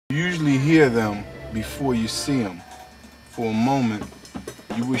You usually hear them before you see them. For a moment,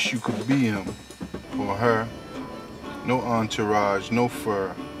 you wish you could be him or her. No entourage, no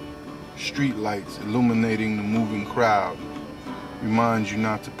fur. Street lights illuminating the moving crowd. Reminds you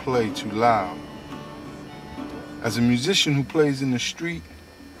not to play too loud. As a musician who plays in the street,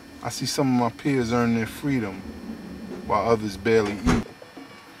 I see some of my peers earn their freedom while others barely eat.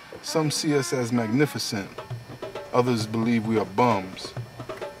 Some see us as magnificent. Others believe we are bums.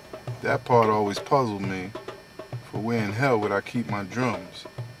 That part always puzzled me, for where in hell would I keep my drums?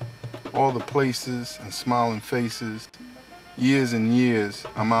 All the places and smiling faces, years and years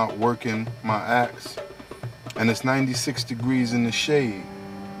I'm out working my axe, and it's 96 degrees in the shade.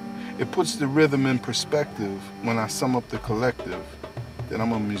 It puts the rhythm in perspective when I sum up the collective, that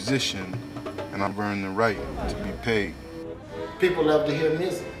I'm a musician and I've earned the right to be paid. People love to hear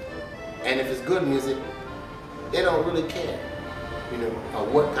music, and if it's good music, they don't really care,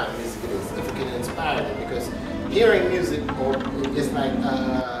 what kind of music it is, if it can inspire them, because hearing music is like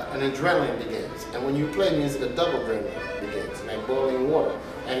an adrenaline begins, and when you play music, a double adrenaline begins, like boiling water,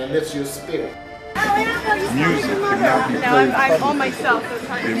 and it lifts your spirit. Music cannot be played I'm on myself.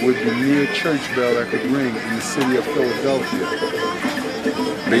 It would be near church bell that could ring in the city of Philadelphia,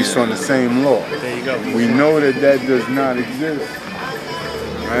 based on the same law. There you go. We know that that does not exist,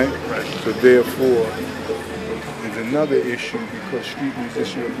 right? So therefore, there's another issue because street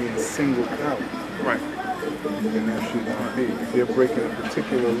musicians are being singled out. Right. And that should not be. If they're breaking a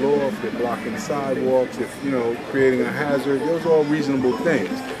particular law, if they're blocking sidewalks, if, creating a hazard, those are all reasonable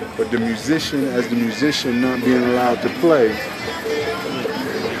things. But the musician, as the musician, not being allowed to play,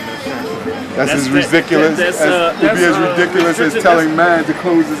 that's as ridiculous as telling man to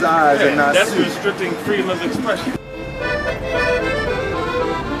close his eyes and not that's speak. restricting freedom of expression.